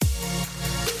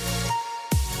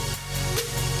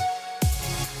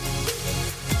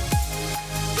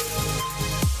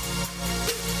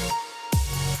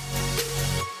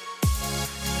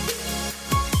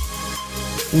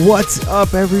What's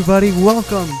up, everybody?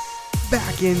 Welcome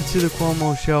back into the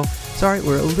Cuomo Show. Sorry,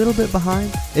 we're a little bit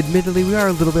behind. Admittedly, we are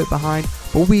a little bit behind,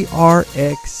 but we are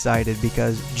excited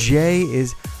because Jay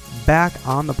is back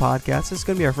on the podcast. This is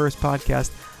going to be our first podcast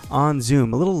on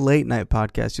Zoom, a little late night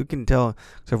podcast. You can tell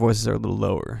our voices are a little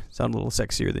lower, sound a little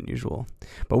sexier than usual.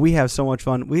 But we have so much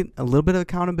fun. A little bit of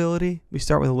accountability. We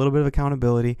start with a little bit of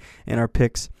accountability in our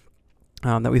picks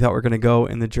that we thought were going to go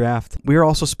in the draft. We are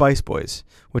also Spice Boys,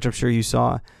 which I'm sure you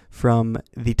saw from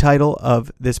the title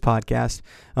of this podcast.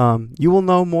 You will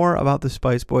know more about the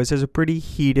Spice Boys. There's a pretty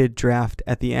heated draft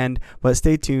at the end, but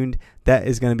stay tuned. That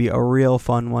is going to be a real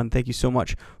fun one. Thank you so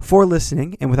much for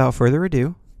listening. And without further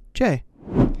ado, Jay.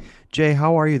 Jay,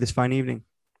 how are you this fine evening?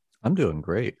 I'm doing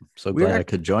great. So glad I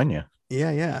could join you.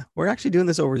 Yeah. We're actually doing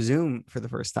this over Zoom for the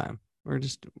first time. We're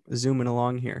just zooming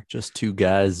along here. Just two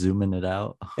guys zooming it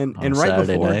out. And on right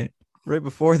Saturday before night. right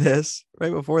before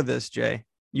this, Jay,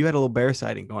 you had a little bear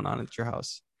sighting going on at your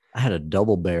house. I had a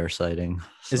double bear sighting.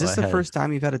 Is this the first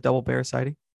time you've had a double bear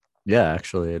sighting? Yeah,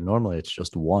 actually. Normally it's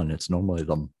just one. It's normally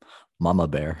the mama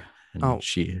bear. And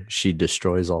she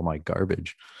destroys all my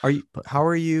garbage. How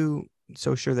are you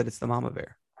so sure that it's the mama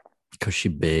bear? Because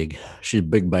she's big. She's a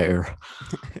big bear.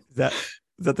 Is that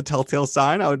the telltale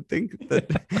sign? I would think that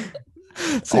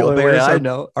it's the only way I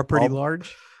know are pretty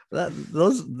large.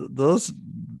 Those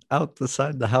out the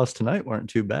side of the house tonight weren't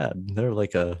too bad. They're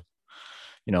like a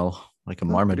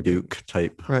Marmaduke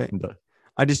type. Right.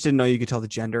 I just didn't know you could tell the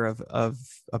gender of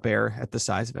a bear at the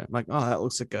size of it. I'm like, oh, that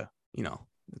looks like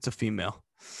it's a female.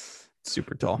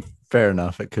 Super tall. Fair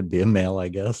enough. It could be a male, I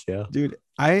guess. Yeah. Dude,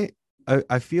 I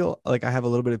feel like I have a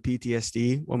little bit of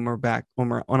PTSD when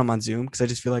I'm on Zoom, because I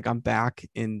just feel like I'm back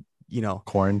in,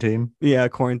 quarantine. Yeah,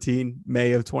 quarantine.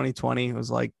 May of 2020. It was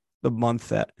like the month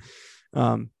that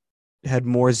had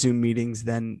more Zoom meetings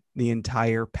than the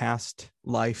entire past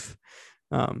life.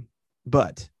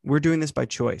 But we're doing this by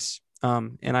choice.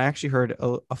 And I actually heard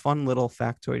a fun little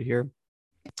factoid here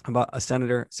about a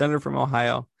senator from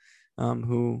Ohio,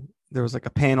 who there was like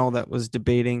a panel that was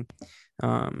debating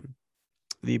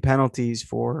the penalties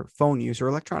for phone use or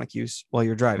electronic use while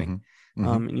you're driving.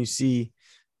 Mm-hmm. And you see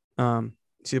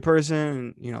the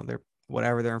person, they're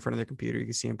in front of their computer. You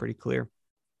can see them pretty clear.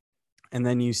 And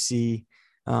then you see,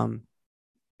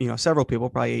 several people,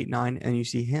 probably 8, 9, and you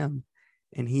see him,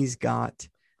 and he's got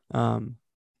the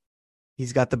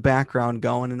background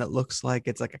going, and it looks like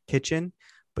it's like a kitchen,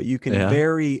 but you can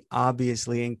very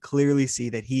obviously and clearly see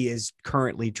that he is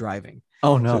currently driving.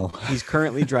 Oh no, so he's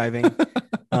currently driving.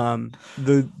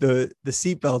 The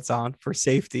seatbelt's on for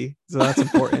safety, so that's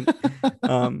important.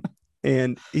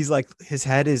 And he's like, his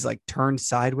head is like turned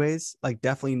sideways, like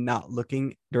definitely not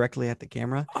looking directly at the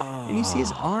camera. And you see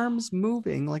his arms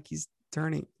moving like he's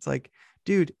turning. It's like,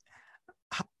 dude,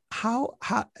 how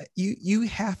you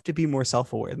have to be more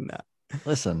self-aware than that.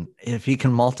 Listen, if he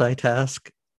can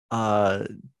multitask,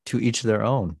 to each their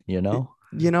own,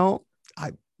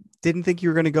 I didn't think you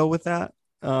were going to go with that.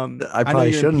 I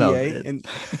probably shouldn't have. And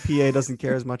PA doesn't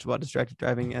care as much about distracted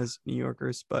driving as New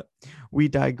Yorkers, but we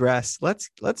digress. Let's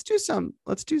do some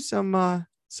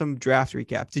draft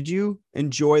recap. Did you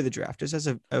enjoy the draft just as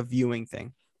a viewing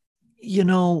thing?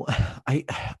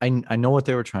 I know what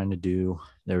they were trying to do.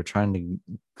 They were trying to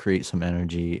create some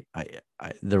energy.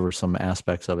 There were some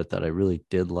aspects of it that I really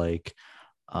did like.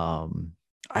 Who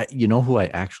I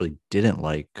actually didn't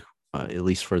like, at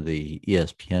least for the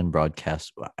ESPN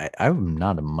broadcast, I'm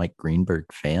not a Mike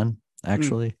Greenberg fan,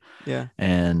 actually. Yeah.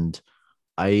 And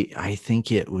I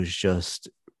think it was just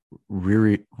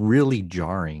really, really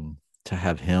jarring to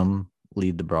have him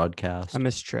lead the broadcast. I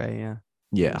miss Trey. Yeah.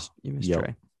 Yeah. You miss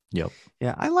Trey. Yep.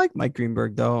 Yeah. I like Mike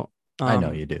Greenberg, though. I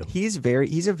know you do. He's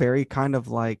a very kind of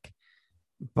like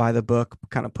by the book,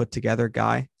 kind of put together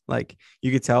guy. Like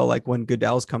you could tell, like when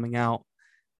Goodell's coming out,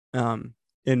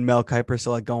 and Mel Kiper's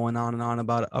still like going on and on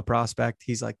about a prospect,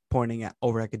 he's like pointing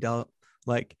over at Goodell.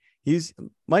 Like he's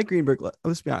Mike Greenberg.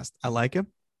 Let's be honest, I like him,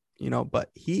 but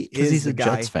he's a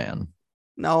guy. Jets fan.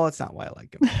 No, that's not why I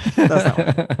like him. That's not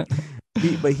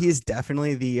why. But he is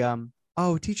definitely the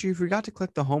teacher, you forgot to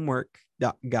click the homework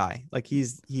guy. Like he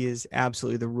is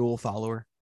absolutely the rule follower.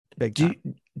 Big time.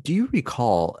 Do you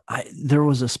recall? There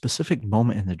was a specific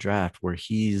moment in the draft where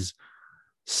he's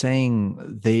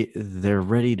saying they're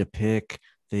ready to pick.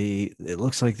 It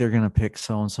looks like they're going to pick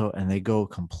so-and-so, and they go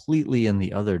completely in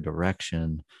the other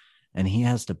direction, and he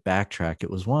has to backtrack.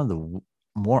 It was one of the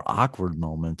more awkward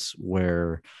moments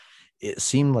where it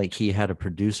seemed like he had a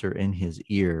producer in his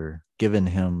ear giving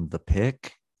him the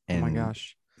pick. And oh my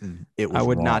gosh. I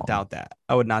would not doubt that.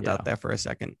 I would not doubt that for a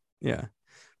second. Yeah.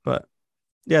 But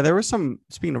yeah, there was some,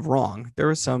 speaking of wrong, there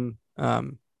was some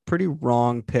pretty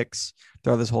wrong picks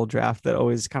throughout this whole draft that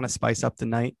always kind of spice up the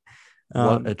night.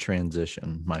 What a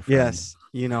transition, my friend. Yes,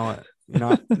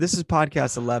 this is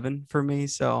podcast 11 for me,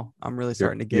 so I'm really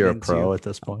starting to get you're into. a pro at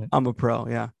this point. I'm a pro,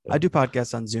 yeah. I do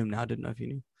podcasts on Zoom now. I didn't know if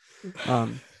you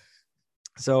knew.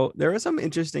 So there are some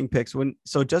interesting picks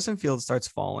Justin Fields starts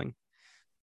falling,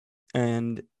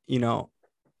 and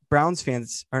Browns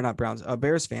fans are not Browns,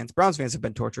 Bears fans. Browns fans have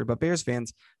been tortured, but Bears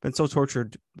fans have been so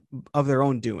tortured of their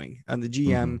own doing. And the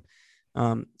GM,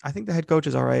 I think the head coach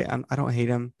is all right. I don't hate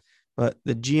him, but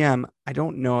the GM, I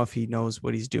don't know if he knows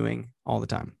what he's doing all the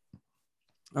time.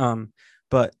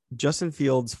 But Justin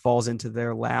Fields falls into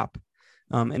their lap.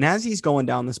 And as he's going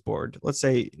down this board, let's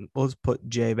put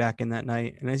Jay back in that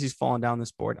night. And as he's falling down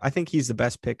this board, I think he's the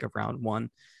best pick of round one.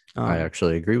 I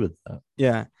actually agree with that.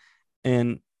 Yeah.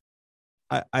 And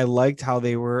I liked how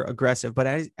they were aggressive,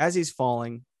 but as he's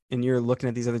falling and you're looking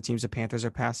at these other teams, the Panthers are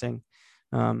passing.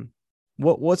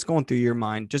 What's going through your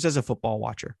mind just as a football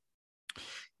watcher?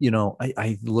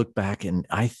 I look back and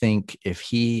I think if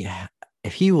he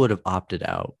would have opted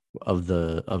out of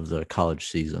the college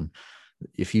season,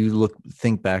 if you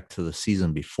think back to the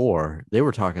season before, they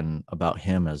were talking about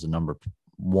him as a number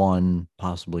one,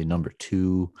 possibly number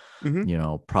two,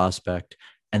 prospect.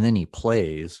 And then he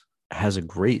plays, has a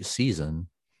great season,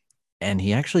 and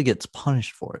he actually gets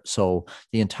punished for it. So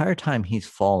the entire time he's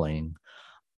falling,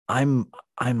 I'm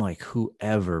like,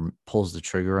 whoever pulls the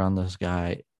trigger on this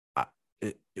guy,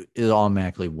 it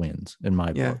automatically wins in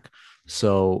my book.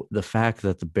 So the fact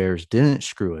that the Bears didn't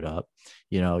screw it up,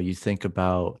 you think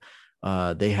about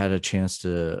they had a chance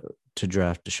to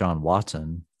draft Deshaun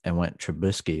Watson and went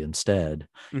Trubisky instead.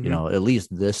 At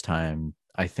least this time,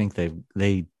 I think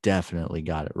they definitely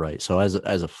got it right. So as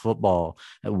a football,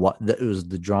 it was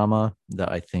the drama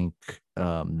that I think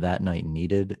that night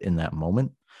needed in that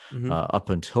moment. Up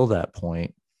until that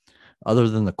point, other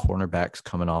than the cornerbacks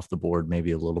coming off the board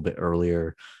maybe a little bit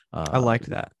earlier, I liked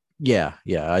that. Yeah,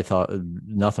 I thought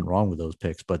nothing wrong with those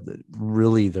picks, but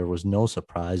really there was no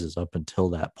surprises up until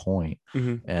that point.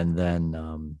 And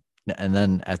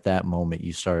then at that moment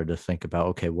you started to think about,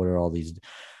 okay, what are all these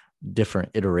different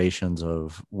iterations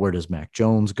of where does Mac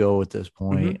Jones go at this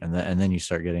point? And then you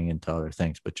start getting into other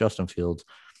things. But Justin Fields,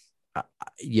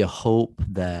 you hope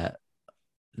that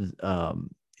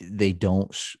they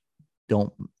don't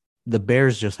the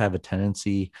Bears just have a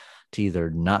tendency to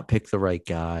either not pick the right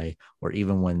guy, or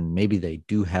even when maybe they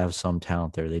do have some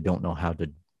talent there, they don't know how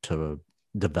to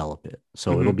develop it.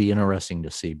 So it'll be interesting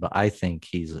to see, but I think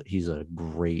he's a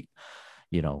great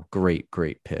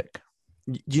pick.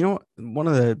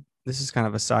 This is kind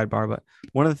of a sidebar, but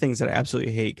one of the things that I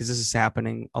absolutely hate, because this is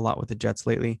happening a lot with the Jets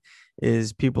lately,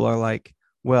 is people are like,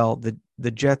 well,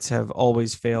 the Jets have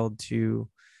always failed to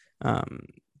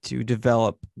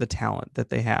develop the talent that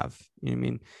they have. You know what I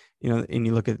mean? And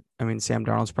you look at, Sam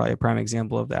Darnold's probably a prime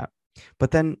example of that.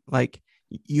 But then, like,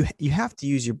 you have to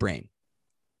use your brain.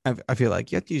 I feel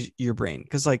like you have to use your brain,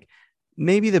 because, like,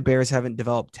 maybe the Bears haven't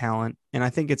developed talent, and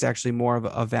I think it's actually more of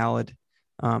a valid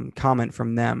comment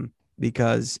from them,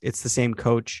 because it's the same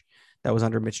coach that was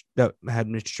under that had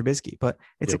Mitch Trubisky, but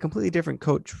it's a completely different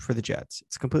coach for the Jets.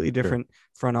 It's a completely different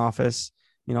front office.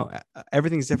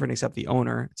 Everything's different except the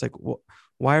owner. It's like,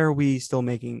 why are we still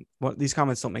making these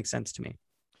comments don't make sense to me.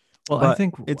 Well, but I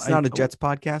think it's not a Jets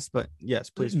podcast, but yes,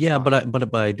 please. Yeah,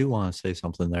 but I do want to say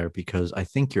something there, because I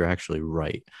think you're actually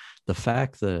right. The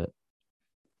fact that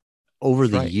over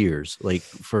the years, like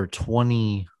for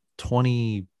 20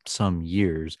 some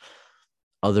years,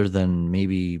 other than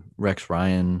maybe Rex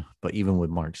Ryan, but even with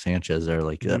Mark Sanchez, they're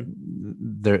like,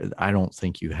 I don't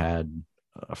think you had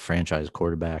a franchise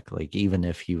quarterback. Like, even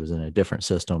if he was in a different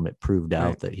system, it proved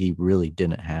out that he really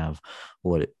didn't have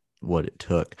what it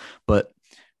took. But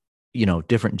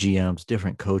different GMs,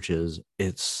 different coaches,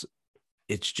 it's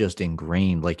just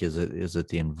ingrained. Like, is it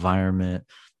the environment?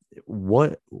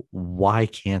 Why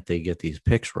can't they get these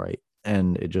picks right?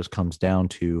 And it just comes down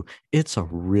to, it's a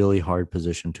really hard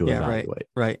position to evaluate.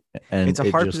 Right. And it's a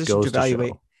hard position to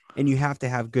evaluate, show. And you have to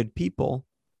have good people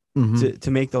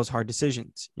to make those hard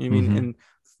decisions. You know what I mean? And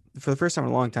for the first time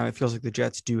in a long time, it feels like the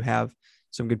Jets do have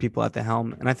some good people at the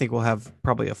helm. And I think we'll have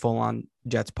probably a full-on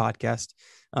Jets podcast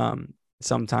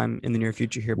sometime in the near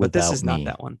future here. But this is not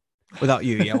that one. Without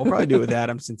you, yeah. We'll probably do it with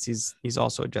Adam, since he's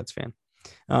also a Jets fan.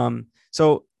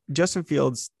 So Justin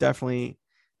Fields, definitely,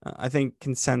 I think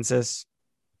consensus,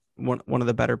 one of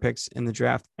the better picks in the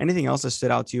draft. Anything else that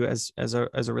stood out to you as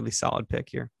a really solid pick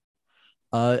here?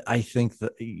 I think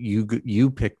that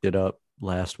you picked it up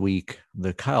last week,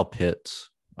 the Kyle Pitts.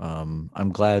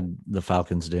 I'm glad the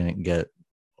Falcons didn't get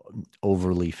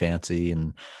overly fancy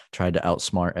and tried to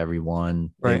outsmart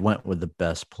everyone. They Right. went with the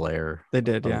best player They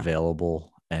did. Yeah.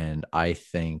 available. And I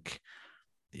think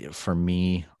for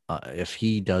me, if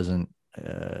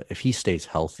he stays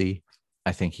healthy,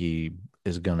 I think he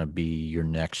is going to be your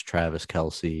next Travis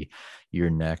Kelce, your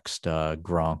next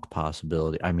Gronk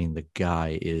possibility. I mean, the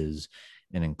guy is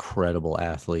an incredible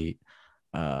athlete.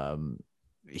 Um,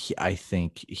 I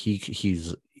think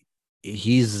he's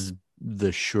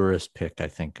the surest pick, I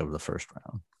think, of the first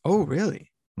round. Oh,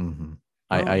 really? Mm-hmm.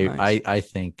 Oh, nice. I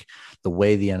think the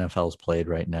way the NFL's played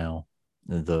right now,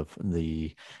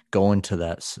 the going to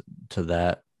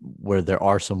that where there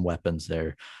are some weapons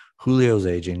there. Julio's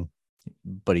aging,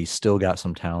 but he's still got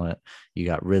some talent. You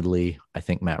got Ridley. I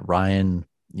think Matt Ryan,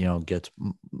 gets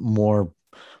more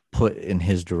put in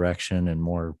his direction and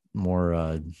more.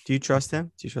 Do you trust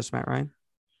him? Do you trust Matt Ryan?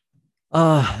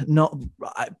 No,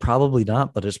 probably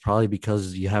not, but it's probably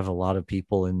because you have a lot of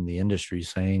people in the industry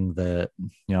saying that,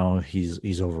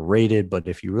 he's overrated. But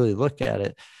if you really look at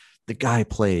it, the guy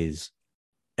plays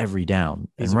every down.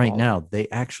 He's And a right baller. now they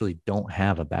actually don't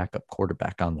have a backup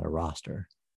quarterback on their roster.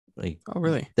 Like Oh,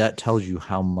 really? that tells you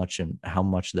how much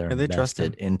they're Yeah, they trust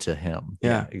invested him. into him. Yeah,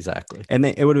 Yeah. exactly. And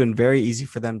it would have been very easy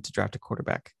for them to draft a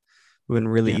quarterback. It would have been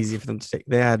really Yeah. easy for them to take.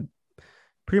 They had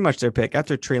pretty much their pick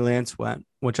after Trey Lance went,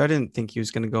 which I didn't think he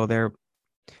was going to go there.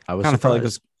 I was Kind of felt like it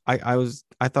was. surprised.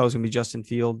 I thought it was going to be Justin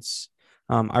Fields.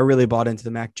 I really bought into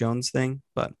the Mac Jones thing,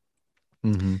 but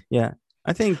Mm-hmm. yeah,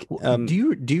 I think Do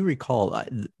you recall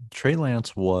Trey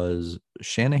Lance was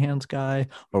Shanahan's guy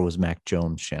or was Mac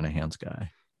Jones Shanahan's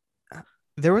guy?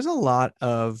 there was a lot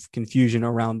of confusion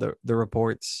around the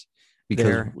reports Because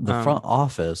there. the front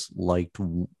office liked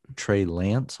Trey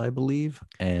Lance, I believe,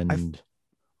 I and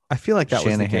I feel like that was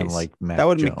the Shanahan case. liked Mac That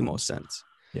would make the most Jones. sense.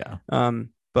 Yeah,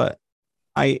 But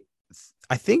I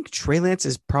I think Trey Lance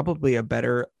is probably a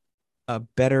better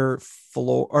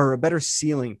floor or a better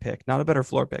ceiling pick, not a better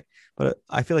floor pick, but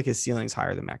I feel like his ceiling is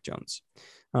higher than Mac Jones.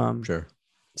 Um, sure.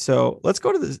 so let's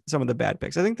go to some of the bad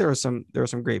picks. I think there were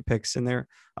some great picks in there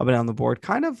up and down the board,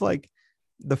 kind of like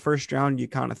the first round you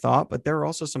kind of thought, but there were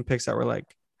also some picks that were like,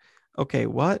 okay,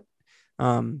 what?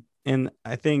 And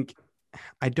I think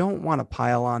I don't want to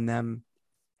pile on them,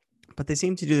 but they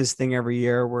seem to do this thing every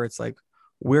year where it's like,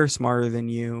 we're smarter than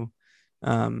you.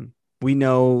 We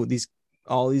know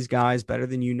all these guys better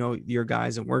than you know your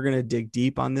guys, and we're gonna dig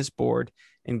deep on this board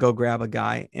and go grab a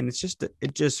guy. And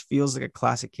it just feels like a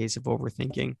classic case of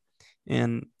overthinking.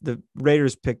 And the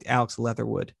Raiders picked Alex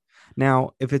Leatherwood.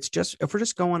 Now, if we're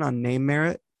just going on name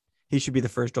merit, he should be the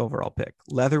first overall pick.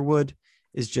 Leatherwood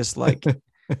is just like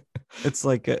it's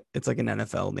like an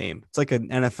NFL name. It's like an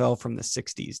NFL from the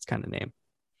 60s kind of name.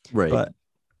 Right. But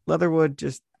Leatherwood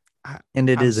just And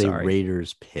it I'm is a sorry.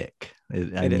 Raiders pick. I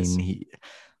It is. mean,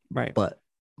 Right. but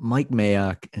Mike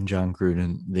Mayock and John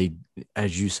Gruden,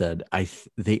 as you said,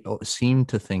 they seem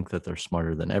to think that they're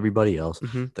smarter than everybody else.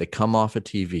 Mm-hmm. They come off of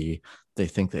TV, they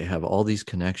think they have all these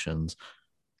connections,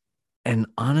 and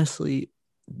honestly,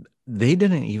 they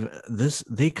didn't even this.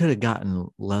 They could have gotten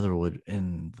Leatherwood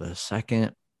in the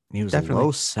second. He was a low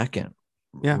Definitely. second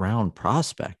Yeah. round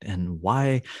prospect, and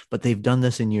why? But they've done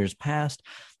this in years past,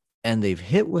 and they've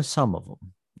hit with some of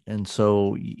them. And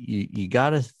so you got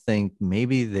to think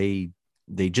maybe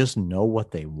they just know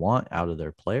what they want out of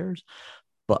their players.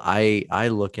 But I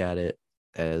look at it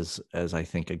as I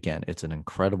think, again, it's an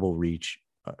incredible reach.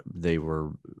 They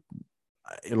were.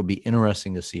 It'll be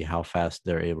interesting to see how fast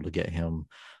they're able to get him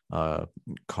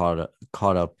caught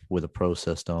up with a pro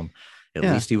system. At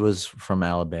Yeah. least he was from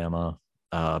Alabama,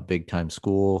 big time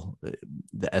school.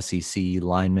 The SEC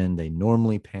linemen, they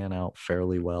normally pan out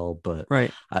fairly well, but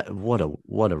Right. what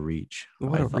a reach!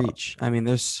 What I a thought. reach. I mean,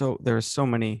 there are so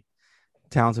many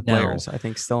talented Now, players, I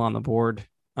think, still on the board.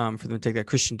 For them to take that.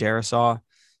 Christian Darrisaw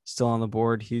still on the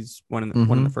board. He's one in the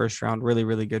mhm. first round. Really,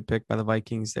 really good pick by the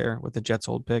Vikings there with the Jets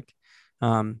old pick.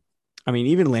 Um, I mean,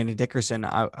 even Landon Dickerson,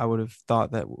 I would have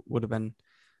thought that would have been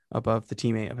above the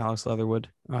teammate of Alex Leatherwood.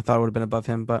 I thought it would have been above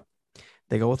him, but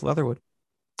they go with Leatherwood.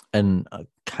 And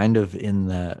kind of in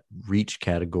that reach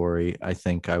category, I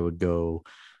think I would go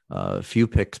a few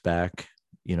picks back.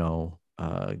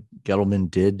 Gettleman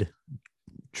did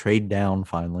trade down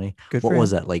finally. Good What for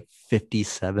was him. that, like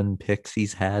 57 picks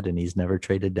he's had, and he's never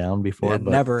traded down Yeah, before? But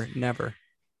never.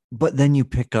 then you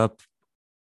pick up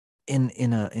in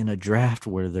a draft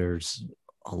where there's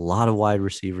a lot of wide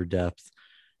receiver depth.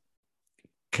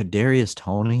 Kadarius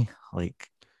Toney, like,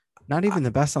 Not even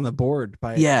the best on the board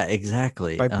by yeah,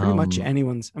 exactly. by pretty much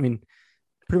anyone's. I mean,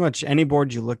 pretty much any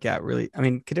board you look at, really. I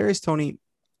mean, Kadarius Toney,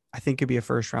 I think could be a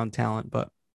first round talent, but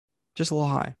just a little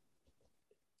high.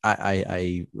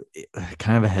 I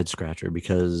kind of a head scratcher,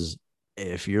 because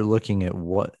if you're looking at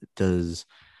what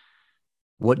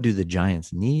do the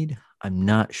Giants need, I'm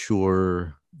not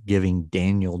sure giving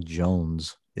Daniel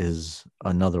Jones is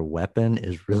another weapon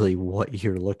is really what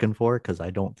you're looking for, because I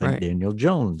don't think Right. Daniel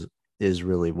Jones is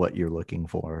really what you're looking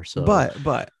for. So,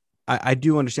 But I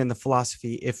do understand the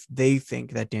philosophy if they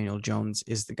think that Daniel Jones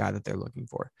is the guy that they're looking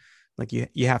for. Like you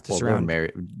have to well, they're surround.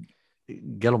 married.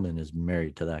 Gettleman is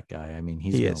married to that guy. I mean,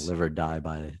 he's He going to is live or die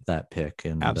by that pick.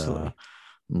 absolutely.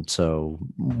 And so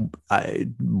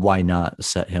why not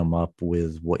set him up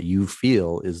with what you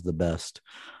feel is the best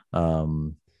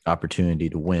opportunity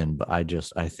to win? But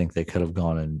I think they could have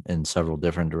gone in several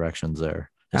different directions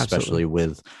there, Absolutely. especially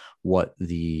with what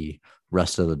the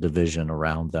rest of the division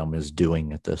around them is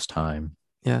doing at this time.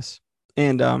 Yes.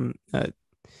 And the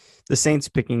Saints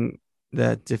picking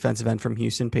the defensive end from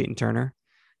Houston, Peyton Turner.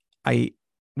 I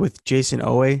with Jason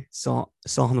Owe still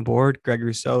on the board, Greg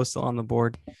Rousseau still on the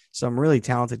board. Some really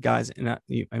talented guys, and I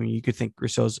mean, you could think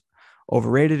Rousseau's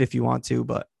overrated if you want to,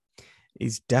 but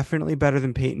he's definitely better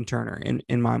than Peyton Turner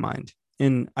in my mind.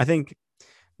 And I think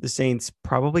the Saints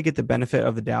probably get the benefit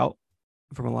of the doubt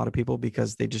from a lot of people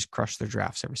because they just crush their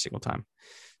drafts every single time.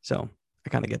 So I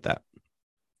kind of get that.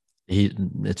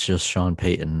 It's just Sean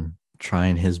Payton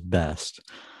trying his best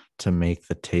to make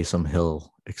the Taysom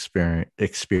Hill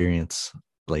experience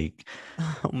like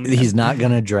Oh he's man, not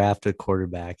going to draft a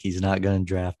quarterback. He's not going to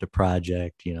draft a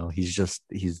project. He's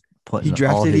he putting all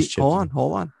drafted. his chips in.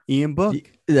 Hold on, Ian Book.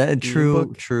 That Ian true,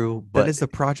 Book. true, That but is the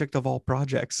project of all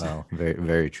projects. well, very,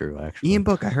 very true, Ian actually.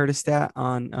 Book. I heard a stat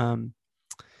on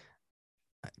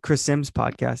Chris Sims'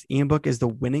 podcast. Ian Book is the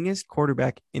winningest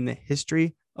quarterback in the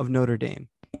history of Notre Dame.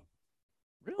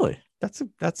 Really?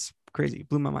 That's crazy.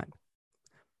 Blew my mind.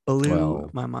 Blew Well,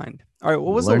 my mind. All right,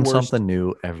 what was the learn worst? something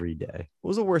new every day. What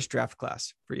was the worst draft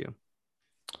class for you?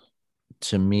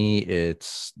 To me,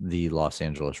 it's the Los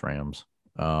Angeles Rams.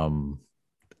 Um,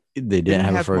 they They didn't didn't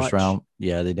have a have first much. round.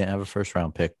 Yeah, they didn't have a first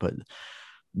round pick, but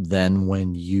then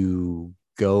when you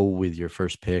go with your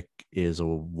first pick is a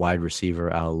wide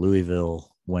receiver out of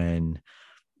Louisville, when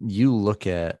you look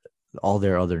at all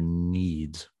their other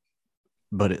needs,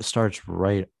 but it starts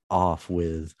right off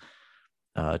with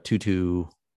Tutu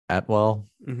Atwell.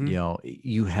 Mm-hmm.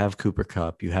 You have Cooper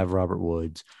Kupp, you have Robert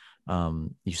Woods,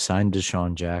 you signed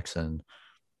Deshaun Jackson.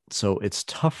 So it's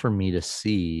tough for me to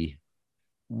see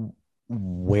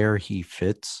where he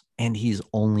fits, and he's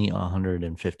only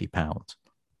 150 pounds.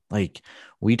 Like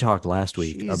we talked last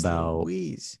week Jeez about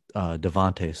Louise.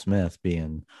 Devonte Smith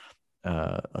being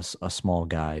a small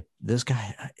guy. This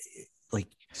guy, like,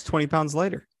 He's 20 pounds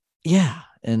lighter. yeah,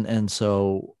 and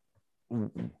so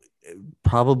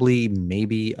probably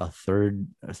maybe third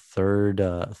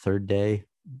day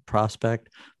prospect,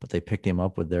 but they picked him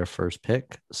up with their first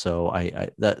pick. So I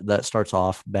that starts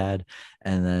off bad,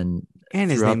 and then And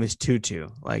his name throughout, is Tutu.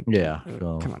 Like, yeah.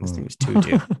 So, come on, his name is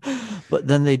Tutu. but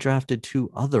then they drafted two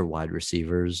other wide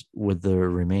receivers with the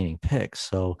remaining picks.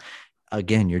 So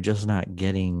again, you're just not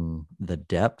getting the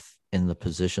depth in the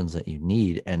positions that you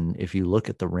need. And if you look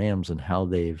at the Rams and how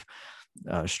they've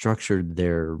structured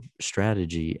their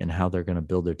strategy and how they're going to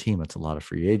build their team, it's a lot of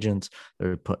free agents.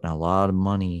 They're putting a lot of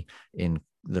money in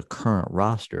the current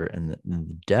roster, and the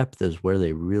depth is where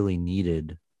they really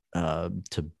needed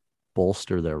to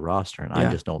bolster their roster. And I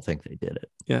Yeah. just don't think they did it.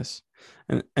 Yes.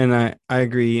 And I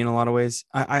agree in a lot of ways.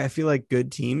 I feel like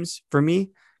good teams, for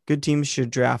me, good teams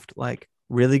should draft like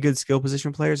really good skill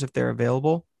position players if they're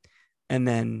available, and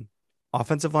then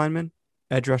offensive linemen,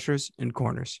 edge rushers, and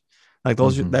corners. Like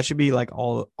Mm-hmm. that should be like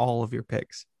all of your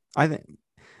picks. I think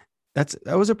that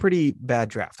was a pretty bad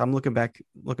draft. I'm looking back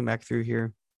through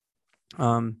here.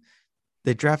 Um,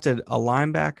 they drafted a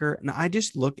linebacker, and I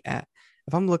just look at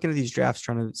if I'm looking at these drafts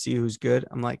trying to see who's good,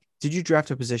 I'm like, did you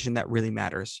draft a position that really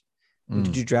matters? And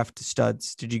did Mm. you draft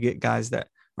studs? Did you get guys that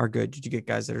are good? Did you get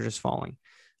guys that are just falling?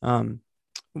 Um,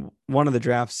 One of the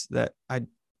drafts that I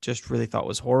just really thought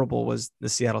was horrible was the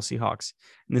Seattle Seahawks.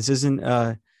 And this isn't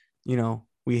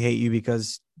we hate you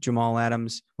because Jamal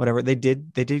Adams, whatever. They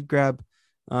did grab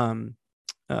um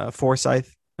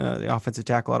Forsyth, the offensive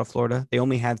tackle out of Florida. They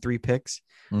only had 3 picks,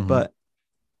 Mm-hmm. but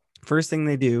first thing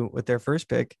they do with their first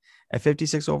pick at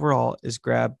 56 overall is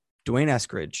grab Dwayne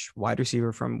Eskridge, wide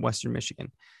receiver from Western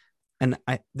Michigan. And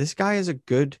this guy is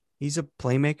he's a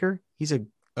playmaker. He's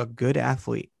a good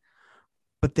athlete,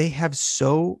 but they have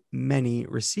so many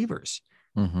receivers.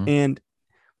 Mm-hmm. And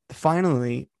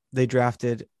finally, they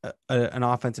drafted an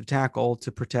offensive tackle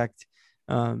to protect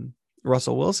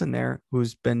Russell Wilson there,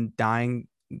 who's been dying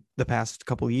the past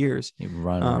couple of years. He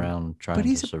run Um, around but trying to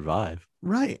he's survive.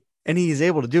 right. and he's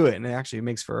able to do it, and it actually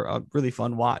makes for a really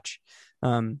fun watch.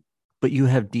 But you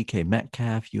have DK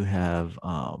Metcalf, you have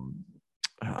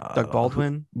Doug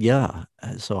Baldwin. Yeah.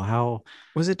 So how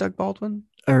Was it Doug Baldwin?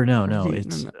 or no, Or did no, he,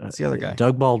 it's it's the other guy.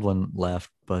 Doug Baldwin left,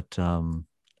 but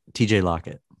TJ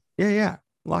Lockett. Yeah.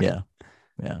 Lockett.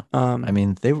 Yeah. I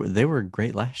mean, they were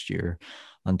great last year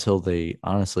until they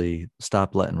honestly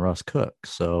stopped letting Russ cook.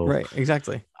 So right,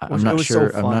 exactly. I'm not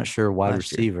sure. I'm not sure wide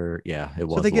last year. receiver. Yeah, it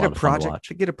was. So they get a a lot of fun to project. watch.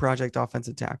 They get a project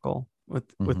offensive tackle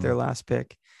with their last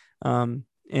pick, and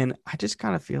I just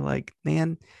kind of feel like,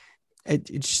 man,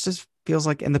 it just feels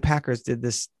like, and the Packers did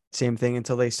this same thing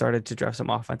until they started to draft some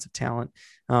offensive talent,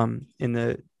 on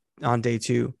day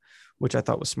 2, which I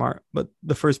thought was smart. But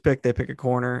the first pick, they pick a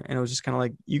corner, and it was just kind of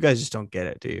like, you guys just don't get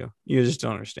it, do you? You just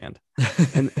don't understand.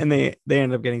 and they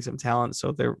end up getting some talent,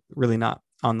 so they're really not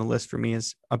on the list for me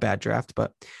as a bad draft.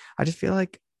 But I just feel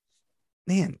like,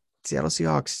 man, Seattle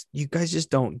Seahawks, you guys just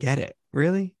don't get it.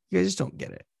 Really? You guys just don't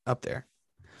get it up there.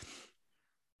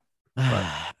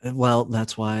 Well,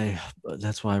 that's why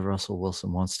Russell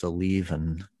Wilson wants to leave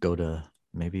and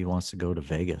maybe he wants to go to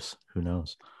Vegas. Who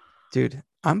knows? Dude,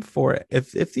 I'm for it.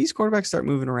 If these quarterbacks start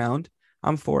moving around,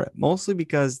 I'm for it. Mostly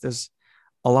because there's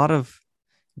a lot of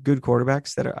good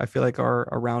quarterbacks that I feel like are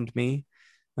around me,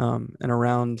 and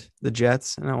around the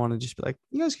Jets. And I want to just be like,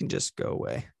 you guys can just go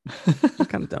away. I'm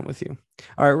kind of done with you.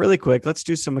 All right, really quick. Let's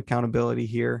do some accountability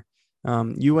here.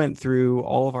 You went through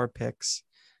all of our picks,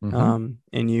 and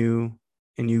you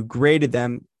graded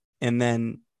them and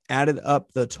then added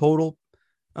up the total,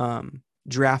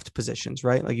 draft positions,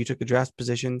 right? Like you took the draft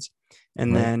positions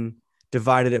and then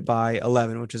divided it by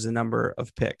 11, which is the number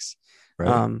of picks.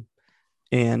 Right.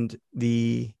 And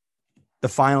the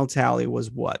final tally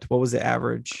was what? What was the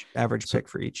average pick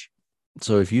for each?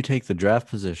 So if you take the draft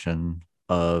position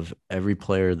of every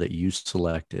player that you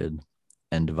selected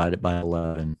and divide it by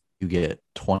 11, you get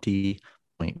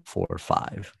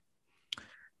 20.45.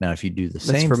 Now, if you do the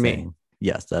same for thing, me.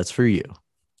 Yes, that's for you.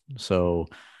 So,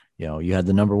 you had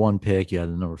the number 1 pick, you had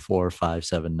the number 4, 5,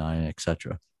 7, 9,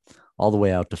 etc., all the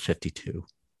way out to 52.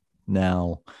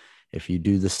 Now, if you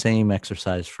do the same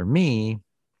exercise for me,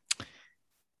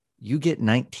 you get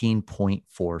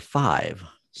 19.45.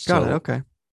 Got it. Okay.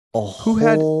 Who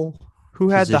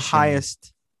had the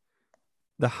highest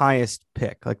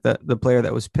pick, like the player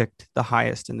that was picked the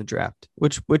highest in the draft?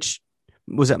 Which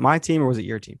was it, my team or was it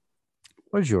your team?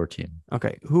 What was your team?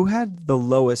 Okay. Who had the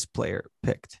lowest player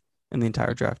picked in the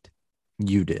entire draft?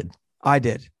 You did. I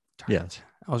did. Yes.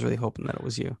 I was really hoping that it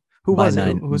was you. Who was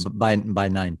it? Who was by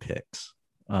 9 picks?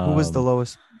 Who was the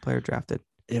lowest player drafted?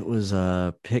 It was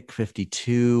pick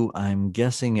 52. I'm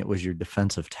guessing it was your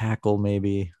defensive tackle,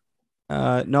 maybe.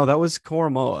 No, that was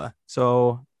Koromoa.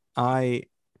 So I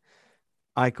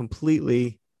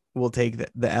completely will take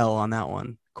the L on that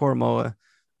one. Koromoa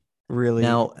really.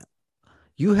 Now,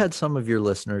 you had some of your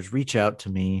listeners reach out to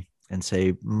me and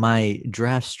say my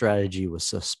draft strategy was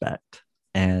suspect.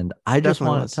 And I just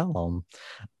want to tell them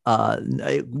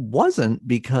it wasn't,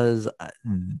 because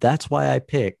that's why I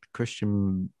picked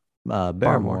Christian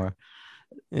Barmore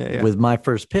with my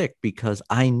first pick, because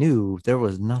I knew there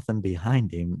was nothing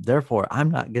behind him. Therefore,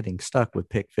 I'm not getting stuck with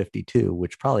pick 52,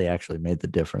 which probably actually made the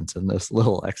difference in this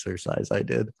little exercise I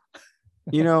did.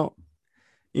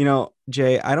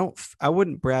 Jay, I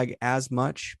wouldn't brag as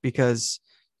much, because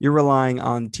you're relying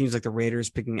on teams like the Raiders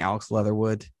picking Alex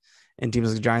Leatherwood and teams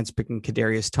like the Giants picking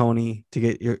Kadarius Toney to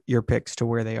get your picks to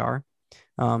where they are.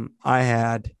 I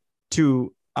had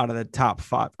 2 out of the top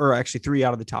 5, or actually 3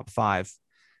 out of the top 5.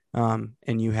 And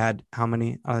you had how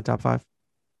many out of the top 5?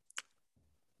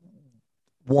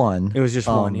 1. It was just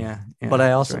 1. Yeah. But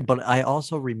I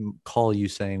also recall you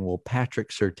saying, well, Patrick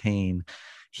Surtain,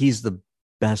 he's the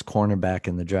best cornerback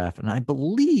in the draft. And I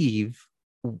believe,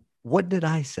 what did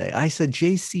I say? I said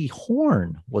J.C.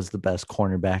 Horn was the best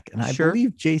cornerback. And I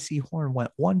believe J.C. Horn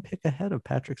went 1 pick ahead of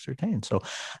Patrick Surtain. So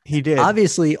he did.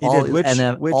 Obviously, all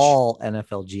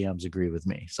NFL GMs agree with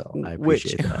me. So I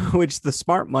appreciate that. Which the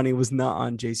smart money was not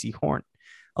on J.C. Horn.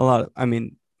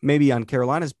 Maybe on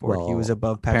Carolina's board, he was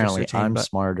above Patrick Surtain. Apparently, I'm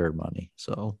smarter money.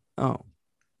 So. Oh,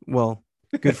 well,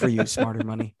 good for you, smarter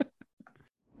money.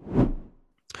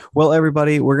 Well,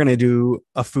 everybody, we're going to do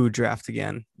a food draft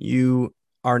again. You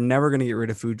are never going to get rid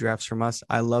of food drafts from us.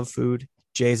 I love food.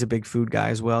 Jay's a big food guy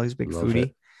as well. He's a big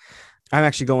foodie. I'm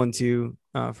actually going to,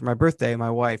 for my birthday,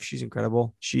 my wife, she's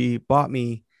incredible. She bought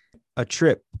me a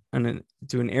trip to an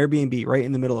Airbnb right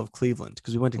in the middle of Cleveland,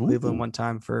 because we went to Cleveland one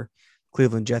time for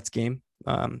Cleveland Jets game.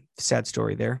 Sad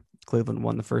story there. Cleveland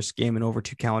won the first game in over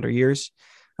 2 calendar years.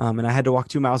 And I had to walk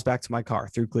 2 miles back to my car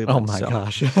through Cleveland. Oh my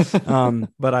gosh.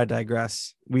 But I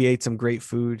digress. We ate some great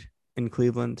food. in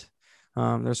Cleveland.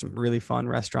 There's some really fun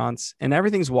restaurants, and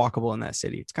everything's walkable in that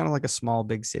city. It's kind of like a small,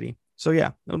 big city. So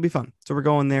yeah, it'll be fun. So we're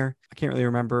going there. I can't really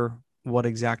remember what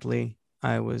exactly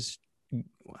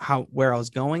where I was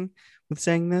going with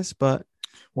saying this, but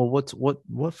Well,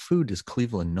 what food is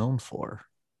Cleveland known for?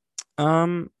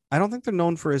 I don't think they're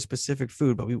known for a specific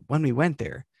food, but when we went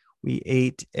there, we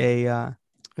ate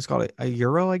it's called a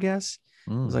gyro, I guess.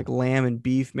 It was Mm. like lamb and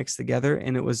beef mixed together,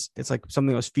 and it's like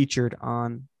something that was featured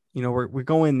on. We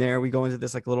go in there, we go into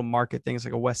this like little market thing. It's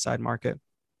like a West Side market.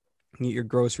 You get your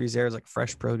groceries there. It's like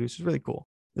fresh produce. It's really cool.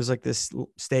 There's like this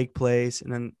steak place,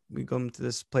 and then we go into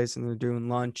this place and they're doing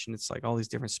lunch, and it's like all these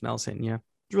different smells hitting you.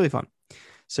 It's really fun.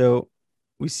 So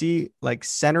we see like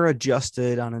center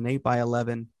adjusted on an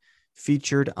 8x11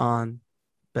 featured on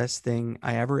Best Thing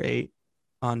I Ever Ate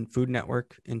on Food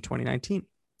Network in 2019.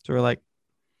 So we're like,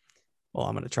 well,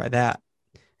 I'm going to try that.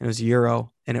 And it was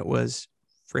Euro, and it was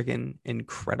freaking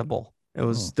incredible. It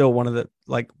was still one of the,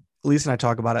 like, Lisa and I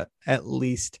talk about it at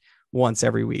least once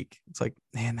every week. It's like,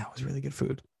 man, that was really good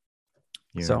food.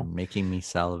 You're making me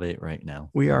salivate right now.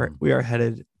 We are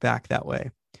headed back that way.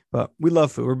 But we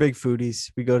love food. We're big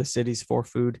foodies. We go to cities for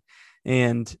food.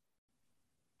 And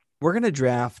we're going to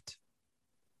draft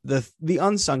the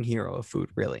unsung hero of food,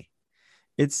 really.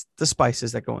 It's the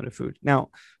spices that go into food. Now,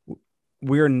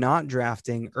 we're not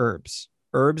drafting herbs.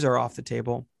 Herbs are off the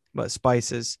table, but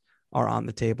spices are on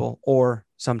the table or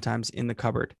sometimes in the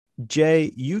cupboard.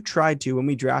 Jay, you tried to, when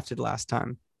we drafted last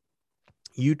time,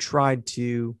 you tried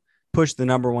to push the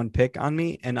number one pick on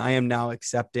me, and I am now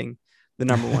accepting the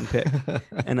number one pick.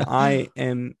 And I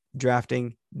am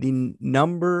drafting the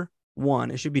number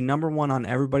one. It should be number one on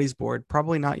everybody's board.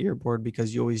 Probably not your board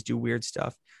because you always do weird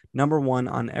stuff. Number one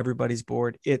on everybody's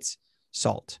board. It's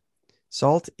salt.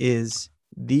 Salt is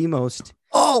the most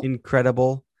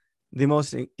incredible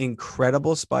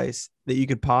spice that you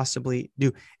could possibly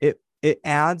do. It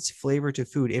adds flavor to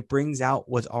food. It brings out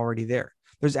what's already there.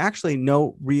 There's actually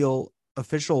no real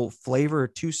official flavor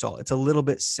to salt. It's a little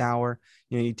bit sour.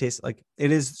 You taste like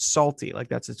it is salty, like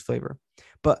that's its flavor.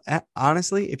 But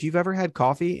honestly, if you've ever had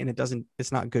coffee and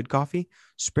it's not good coffee,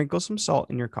 sprinkle some salt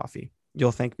in your coffee.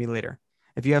 You'll thank me later.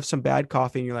 If you have some bad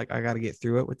coffee and you're like, I got to get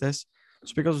through it with this,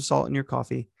 sprinkle some salt in your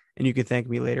coffee and you can thank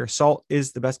me later. Salt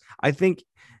is the best. I think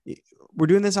we're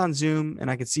doing this on Zoom and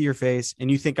I can see your face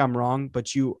and you think I'm wrong, but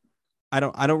I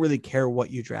don't really care what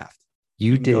you draft.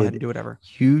 You can go ahead and do whatever.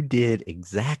 You did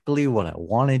exactly what I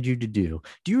wanted you to do.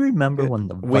 Do you remember when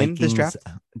the win this draft?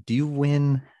 Do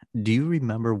you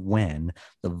remember when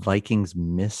the Vikings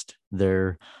missed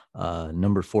their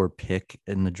number 4 pick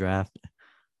in the draft?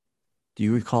 Do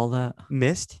you recall that?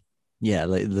 Missed? Yeah,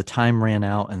 like the time ran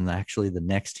out and actually the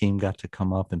next team got to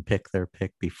come up and pick their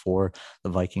pick before the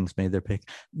Vikings made their pick.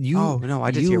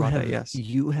 I did hear about that, yes.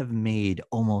 You have made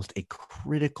almost a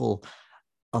critical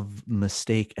of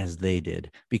mistake as they did,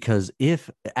 because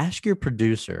ask your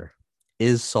producer,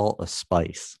 is salt a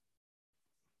spice?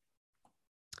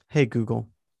 Hey Google,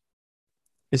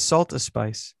 is salt a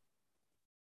spice?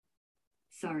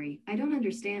 Sorry, I don't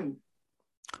understand.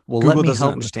 Well, Google doesn't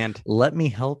understand. Let me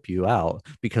help you out,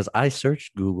 because I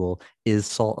searched Google, is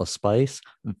salt a spice?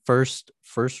 First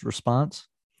response,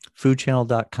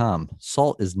 foodchannel.com.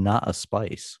 Salt is not a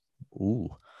spice.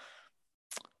 Ooh.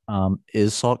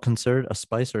 Is salt considered a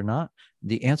spice or not?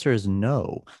 The answer is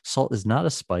no. Salt is not a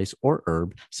spice or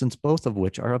herb, since both of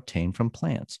which are obtained from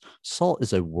plants. Salt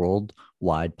is a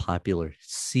worldwide popular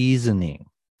seasoning.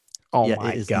 Oh yet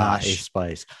my it is gosh. not a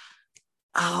spice.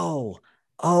 Oh.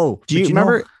 Do you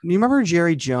remember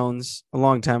Jerry Jones a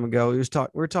long time ago?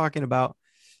 We're talking about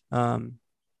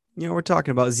we're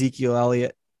talking about Ezekiel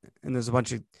Elliott, and there's a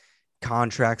bunch of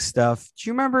contract stuff. Do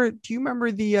you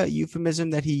remember the euphemism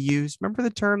that he used? Remember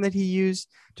the term that he used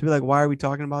to be like, why are we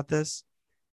talking about this?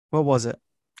 What was it?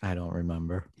 I don't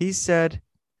remember. He said,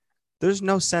 there's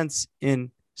no sense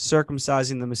in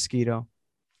circumcising the mosquito.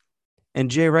 And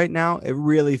Jay, right now, it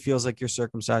really feels like you're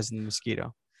circumcising the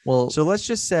mosquito. Well, so let's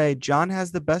just say John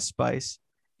has the best spice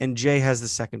and Jay has the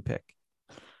second pick.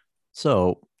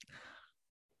 So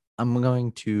I'm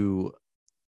going to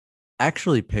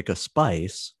actually pick a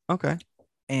spice. Okay.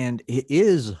 And it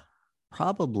is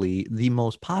probably the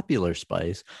most popular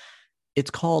spice.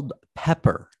 It's called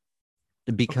pepper,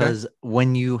 because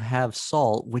when you have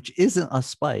salt, which isn't a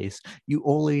spice, you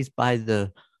always buy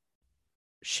the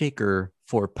shaker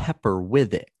for pepper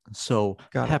with it. So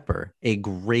pepper, a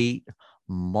great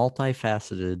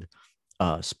multifaceted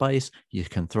spice. You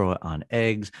can throw it on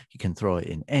eggs. You can throw it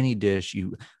in any dish.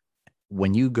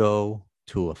 When you go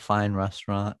to a fine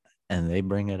restaurant and they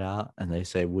bring it out and they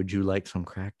say, would you like some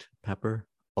cracked pepper?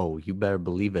 Oh, you better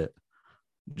believe it.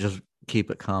 Just keep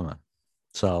it common.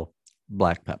 So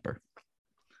black pepper.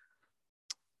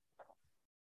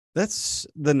 That's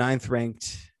the ninth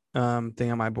ranked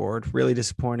thing on my board. Really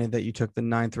disappointed that you took the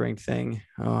ninth ranked thing.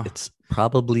 Oh, It's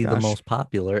probably the gosh. most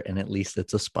popular, and at least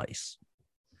it's a spice.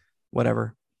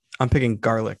 Whatever. I'm picking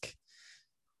garlic.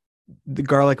 The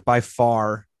garlic by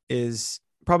far is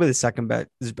probably the second bet.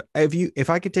 If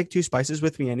I could take two spices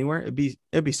with me anywhere, it'd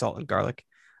be salt and garlic.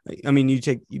 I mean, you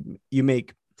take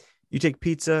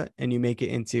pizza and you make it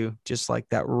into just like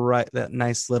that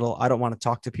nice little, I don't want to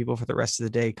talk to people for the rest of the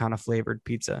day kind of flavored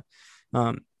pizza.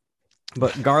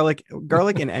 But garlic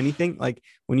in anything, like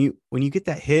when you get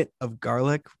that hit of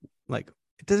garlic, like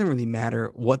it doesn't really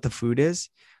matter what the food is.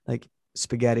 Like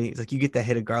spaghetti, it's like you get that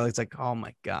hit of garlic, it's like, oh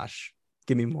my gosh,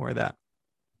 give me more of that.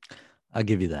 I'll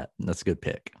give you that. That's a good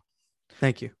pick.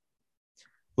 Thank you.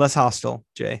 Less hostile,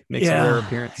 Jay makes a rare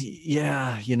appearance.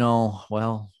 Yeah,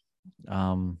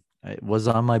 it was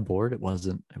on my board. It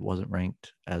wasn't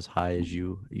ranked as high as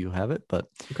you have it, but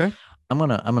Okay. I'm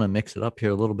gonna mix it up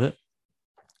here a little bit.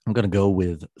 I'm gonna go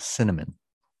with cinnamon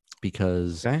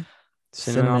because Okay.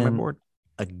 Cinnamon on my board.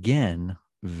 again,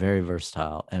 very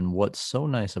versatile. And what's so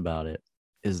nice about it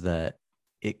is that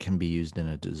it can be used in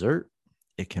a dessert.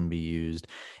 It can be used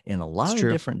in a lot of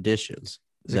different dishes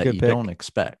that you don't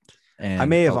expect. And I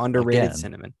may have underrated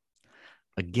cinnamon.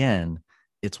 Again,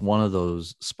 it's one of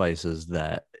those spices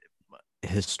that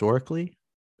historically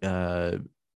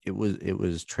it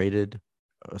was traded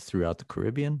throughout the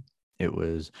Caribbean. It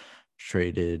was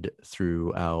traded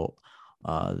throughout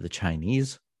the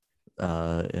Chinese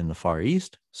in the Far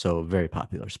East. So very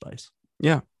popular spice.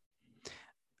 Yeah.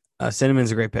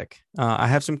 Cinnamon's a great pick. I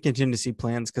have some contingency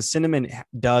plans because cinnamon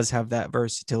does have that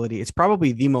versatility. It's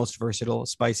probably the most versatile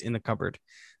spice in the cupboard.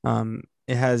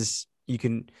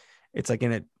 It's like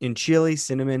in chili,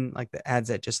 cinnamon, like that adds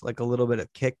that just like a little bit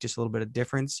of kick, just a little bit of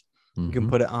difference. Mm-hmm. You can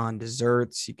put it on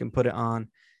desserts. You can put it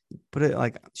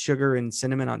like sugar and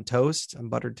cinnamon on toast, on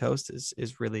buttered toast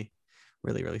is really,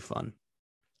 really, really fun.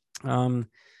 Oh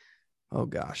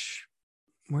gosh.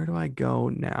 Where do I go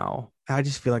now? I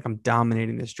just feel like I'm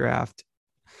dominating this draft.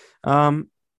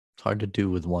 It's hard to do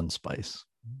with one spice.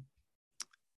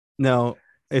 No,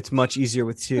 it's much easier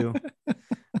with two.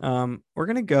 We're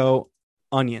gonna go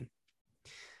onion.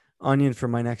 Onion for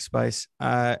my next spice.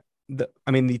 The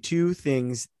two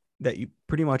things that you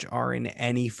pretty much are in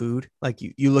any food, like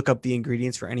you look up the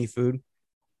ingredients for any food,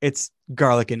 it's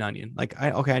garlic and onion. Like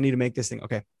I need to make this thing.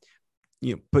 Okay,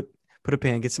 put a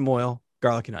pan, get some oil,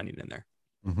 garlic and onion in there.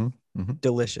 Mm-hmm. Mm-hmm.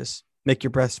 Delicious. Make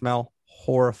your breath smell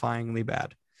horrifyingly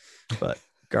bad, but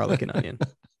garlic and onion.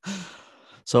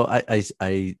 So I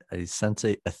sense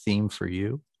a theme for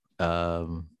you,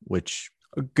 which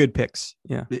good picks.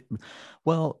 Yeah. You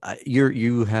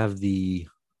have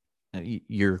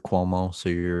you're Cuomo, so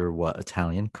you're what,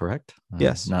 Italian, correct?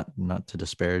 Yes. Not to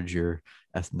disparage your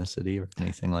ethnicity or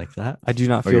anything like that. I do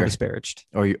not feel disparaged.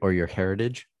 Or your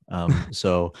heritage.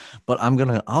 But I'm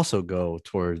gonna also go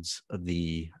towards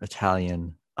the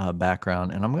Italian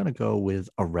background, and I'm gonna go with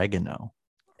oregano.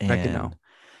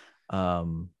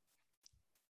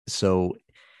 So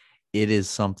it is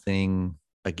something,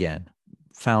 again,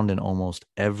 found in almost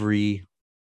every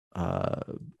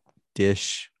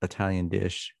Italian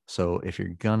dish. So if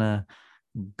you're gonna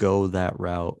go that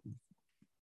route,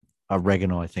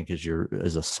 oregano, I think,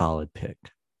 is a solid pick.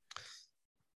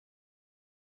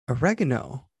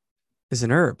 Oregano is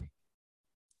an herb.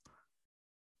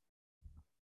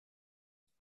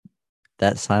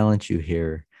 That silence you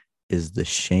hear is the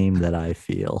shame that I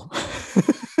feel.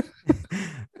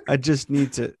 I just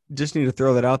need to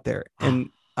throw that out there. And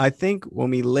I think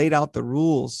when we laid out the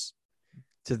rules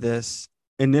to this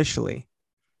initially,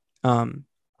 I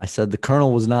said the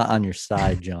Colonel was not on your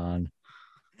side, John.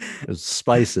 It was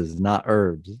spices, not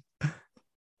herbs.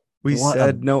 We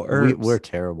said no herbs. We're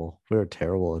terrible. We're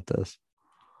terrible at this.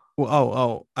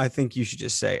 Well, I think you should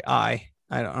just say I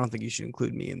don't think you should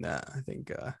include me in that. I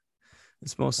think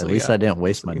it's mostly. At least I didn't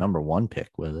waste my number one pick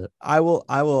with it. I will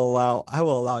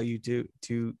allow you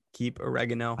to keep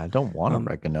oregano. I don't want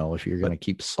oregano if you're going to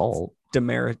keep salt.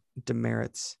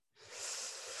 Demerits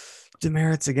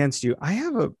against you.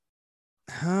 I'm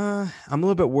a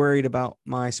little bit worried about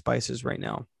my spices right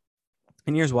now.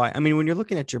 And here's why. I mean, when you're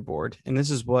looking at your board, and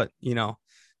this is what, the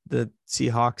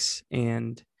Seahawks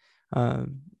and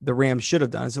the Rams should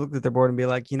have done, is look at their board and be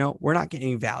like, we're not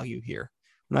getting value here.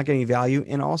 We're not getting value.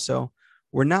 And also,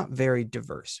 we're not very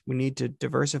diverse. We need to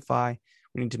diversify.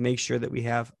 We need to make sure that we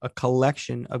have a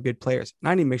collection of good players. And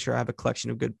I need to make sure I have a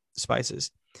collection of good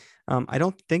spices. I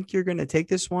don't think you're going to take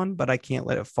this one, but I can't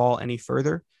let it fall any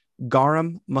further.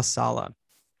 Garam masala.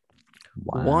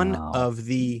 Wow. One of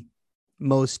the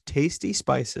most tasty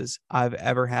spices I've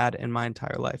ever had in my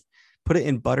entire life. Put it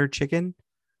in butter chicken.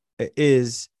 It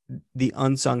is the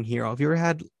unsung hero. Have you ever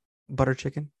had butter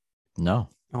chicken? No.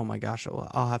 Oh my gosh,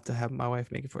 I'll have to have my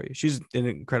wife make it for you. She's an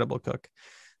incredible cook.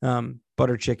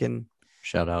 Butter chicken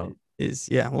Shout out. is,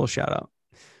 yeah, a little shout out.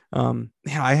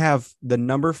 Yeah, I have the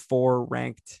number 4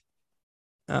 ranked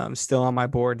still on my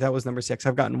board. That was number 6.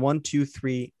 I've gotten 1, 2,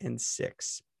 3, and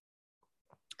 6.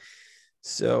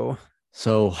 So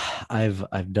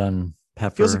I've done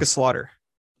pepper, feels like a slaughter.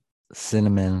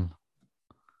 cinnamon.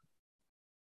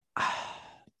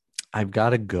 I've got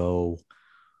to go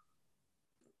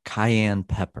cayenne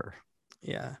pepper.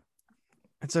 Yeah,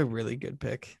 that's a really good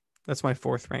pick. That's my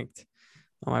 4th ranked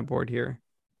on my board here.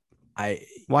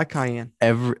 Why cayenne?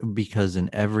 Because in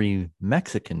every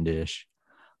Mexican dish,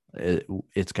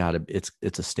 it's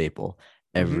a staple.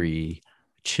 Every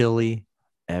chili,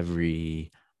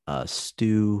 every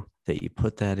stew that you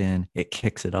put that in, it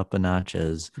kicks it up a notch,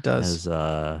 as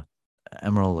Emeril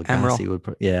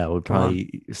Lagasse would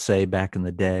probably say back in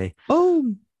the day.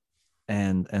 Boom.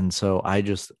 And so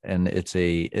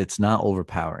it's not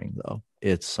overpowering though.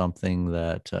 It's something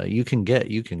that you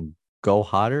can go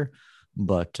hotter,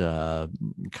 but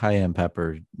cayenne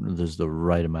pepper, there's the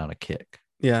right amount of kick.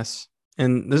 Yes,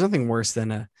 and there's nothing worse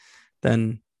than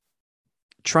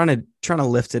trying to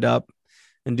lift it up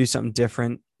and do something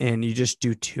different, and you just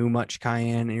do too much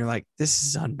cayenne, and you're like, this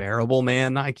is unbearable,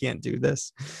 man. I can't do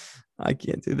this.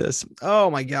 Oh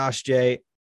my gosh, Jay.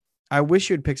 I wish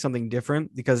you would pick something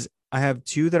different, because I have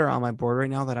 2 that are on my board right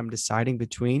now that I'm deciding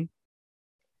between.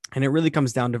 And it really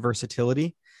comes down to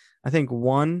versatility. I think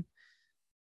one,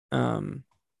 oh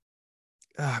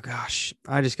gosh,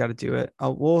 I just got to do it.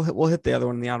 We'll hit the other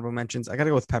one in the honorable mentions. I got to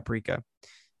go with paprika.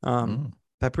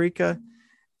 Paprika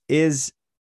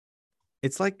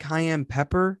it's like cayenne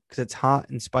pepper because it's hot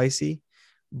and spicy,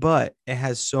 but it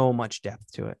has so much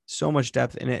depth to it,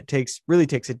 and it really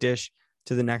takes a dish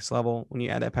to the next level when you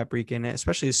add that paprika in it,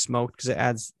 especially smoked, because it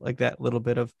adds like that little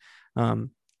bit of,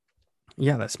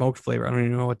 that smoked flavor. I don't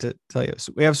even know what to tell you.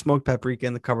 So we have smoked paprika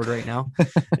in the cupboard right now,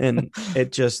 and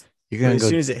it just, as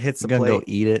soon as it hits the plate, go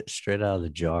eat it straight out of the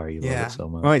jar. You love it so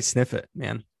much. I might sniff it,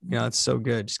 man. It's so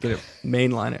good. Just get it,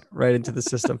 mainline it right into the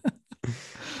system.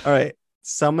 All right.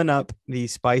 Summing up the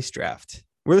spice draft.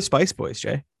 We're the Spice Boys,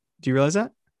 Jay. Do you realize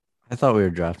that? I thought we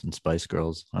were drafting Spice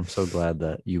Girls. I'm so glad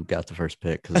that you got the first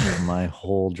pick, because my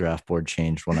whole draft board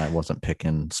changed when I wasn't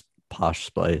picking Posh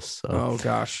Spice. So. Oh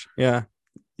gosh, yeah,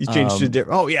 you changed to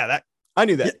different. Oh yeah, that I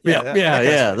knew that.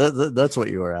 Yeah. That's what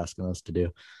you were asking us to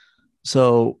do.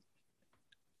 So,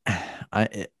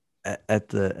 I at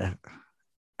the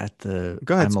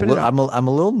go ahead. I'm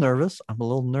a little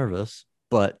nervous,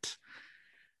 but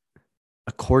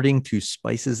according to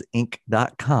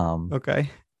spicesinc.com,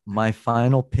 okay, my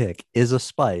final pick is a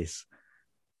spice,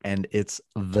 and it's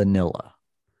vanilla.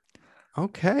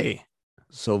 Okay.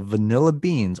 So vanilla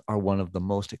beans are one of the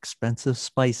most expensive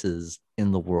spices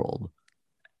in the world.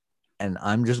 And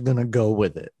I'm just going to go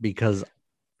with it, because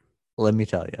let me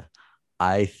tell you,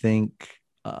 I think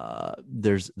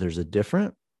there's a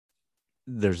difference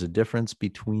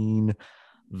between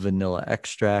vanilla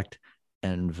extract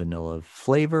and vanilla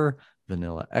flavor.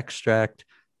 Vanilla extract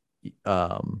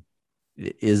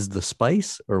is the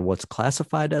spice, or what's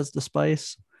classified as the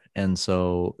spice. And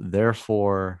so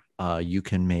therefore you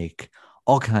can make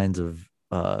all kinds of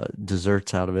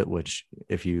desserts out of it, which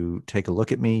if you take a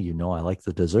look at me, I like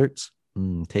the desserts.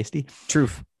 Tasty.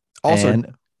 Truth. Also,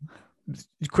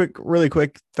 really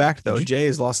quick fact though, Jay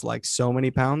has lost like so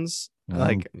many pounds.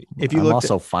 Like if you I'm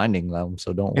also finding them,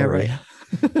 so don't worry.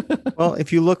 Right. Well,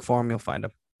 if you look for them, you'll find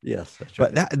them. Yes, that's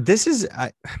right. But this is,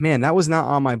 that was not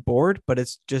on my board, but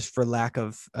it's just for lack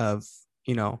of research.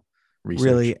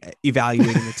 Really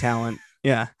evaluating the talent.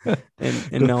 Yeah.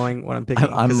 And knowing what I'm picking.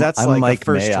 Because that's I'm like Mike the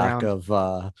first Mayock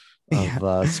round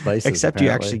of spices. Except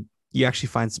apparently. you actually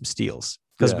find some steals,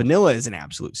 because vanilla is an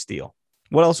absolute steal.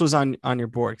 What else was on your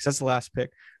board? Because that's the last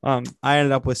pick. I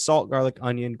ended up with salt, garlic,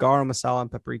 onion, garam masala, and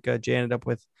paprika. Jay ended up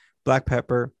with black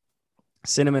pepper,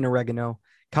 cinnamon, oregano,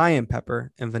 cayenne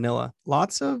pepper, and vanilla.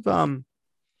 Lots of that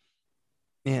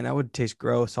would taste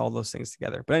gross, all those things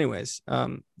together. But anyways,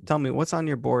 tell me what's on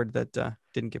your board that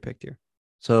didn't get picked here.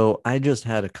 So I just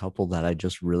had a couple that I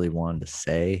just really wanted to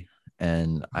say,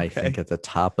 and I think at the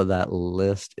top of that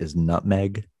list is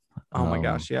nutmeg. Oh my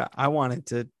gosh, yeah, I wanted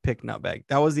to pick nutmeg.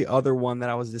 That was the other one that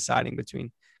I was deciding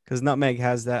between, because nutmeg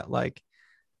has that like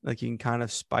you can kind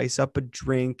of spice up a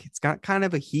drink. It's got kind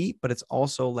of a heat, but it's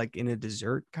also like in a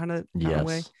dessert kind of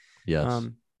way. Yes.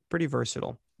 Pretty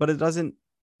versatile, but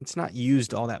it's not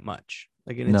used all that much.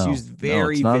 Like, and it's used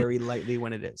very lightly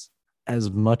when it is. as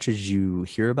much as you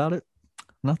hear about it,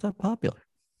 not that popular.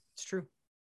 It's true.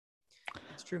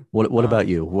 It's true. What about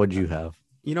you? What did you have?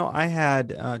 I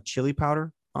had chili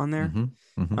powder on there.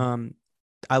 Mm-hmm, mm-hmm.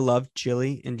 I love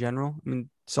chili in general. I mean,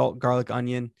 salt, garlic,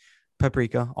 onion,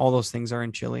 paprika, all those things are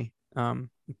in chili.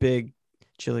 Big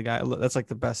chili guy. That's like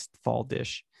the best fall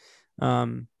dish.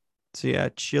 So yeah,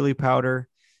 chili powder.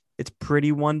 It's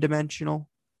pretty one-dimensional.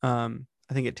 I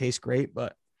think it tastes great,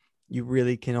 but you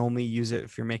really can only use it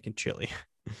if you're making chili.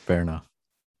 Fair enough.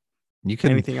 You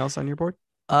can. Anything else on your board?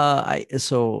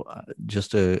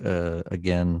 Just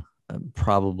again,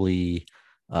 probably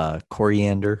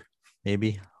coriander,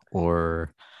 maybe,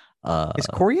 or is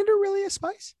coriander really a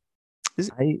spice?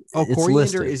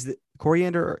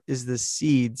 Coriander is the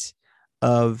seeds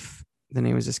of, the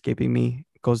name is escaping me.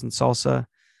 It goes in salsa.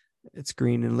 It's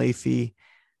green and leafy.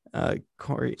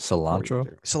 Cilantro.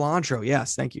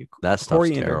 Yes, thank you. That stuff's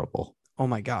terrible. Oh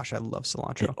my gosh, I love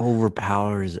cilantro. It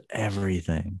overpowers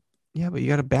everything. Yeah, but you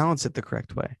got to balance it the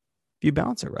correct way. If you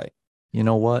balance it right, you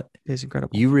know what? It's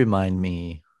incredible. You remind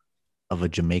me of a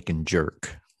Jamaican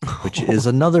jerk, which is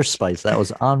another spice that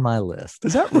was on my list.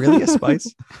 Is that really a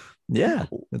spice? Yeah.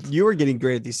 You were getting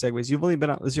great at these segues. You've only been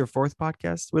on, this is your 4th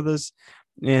podcast with us.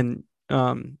 And,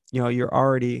 you're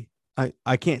already,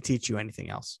 I can't teach you anything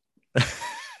else.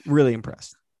 Really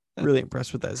impressed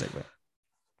with that segue.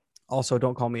 Also,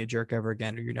 don't call me a jerk ever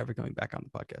again, or you're never coming back on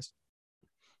the podcast.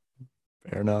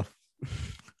 Fair enough.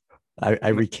 I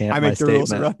recant I my make the statement.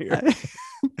 rules around here.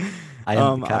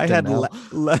 I had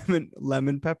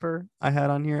lemon pepper. I had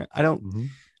on here. I don't. Mm-hmm.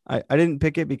 I didn't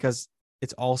pick it because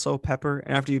it's also pepper.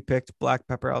 And after you picked black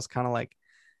pepper, I was kind of like,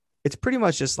 it's pretty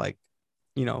much just like,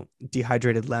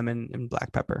 dehydrated lemon and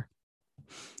black pepper.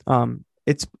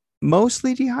 It's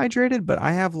mostly dehydrated, but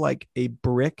I have like a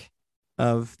brick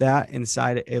of that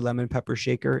inside a lemon pepper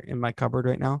shaker in my cupboard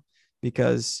right now,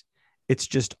 because it's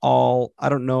just all, I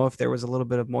don't know if there was a little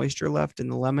bit of moisture left in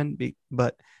the lemon,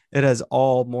 but it has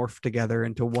all morphed together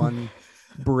into one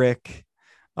brick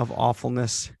of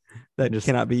awfulness that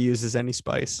cannot be used as any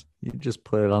spice. You just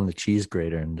put it on the cheese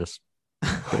grater and just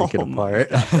break it apart.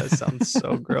 God, that sounds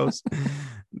so gross.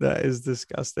 That is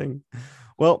disgusting.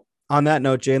 Well, on that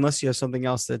note, Jay, unless you have something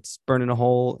else that's burning a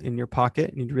hole in your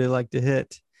pocket and you'd really like to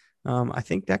hit, I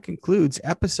think that concludes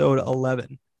episode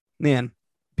 11. Man,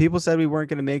 people said we weren't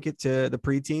going to make it to the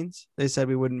preteens. They said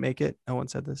we wouldn't make it. No one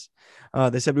said this.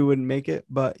 They said we wouldn't make it,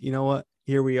 but you know what?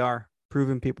 Here we are,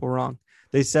 proving people wrong.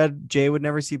 They said Jay would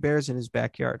never see bears in his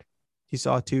backyard. He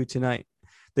saw 2 tonight.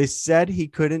 They said he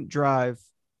couldn't drive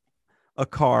a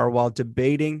car while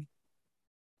debating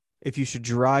if you should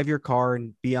drive your car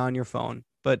and be on your phone.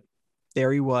 But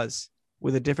there he was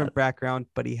with a different background,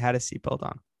 but he had a seatbelt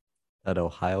on. That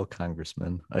Ohio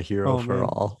congressman, a hero for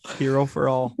all. Hero for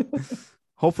all.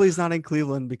 Hopefully he's not in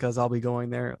Cleveland, because I'll be going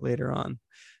there later on.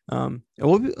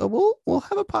 We'll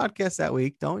have a podcast that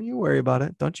week. Don't you worry about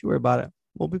it.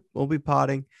 We'll be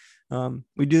potting.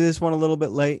 We do this one a little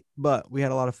bit late, but we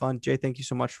had a lot of fun. Jay, thank you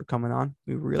so much for coming on.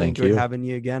 We really enjoyed having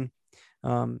you again.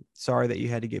 Sorry that you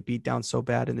had to get beat down so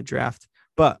bad in the draft,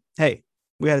 but hey,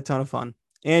 we had a ton of fun,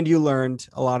 and you learned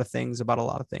a lot of things about a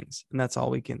lot of things, and that's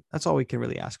all we can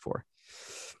really ask for.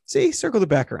 See, circle the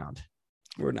back around.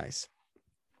 We're nice.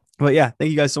 But yeah, thank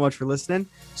you guys so much for listening.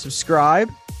 Subscribe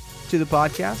to the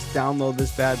podcast, download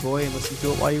this bad boy, and listen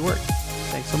to it while you work.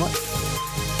 Thanks so much.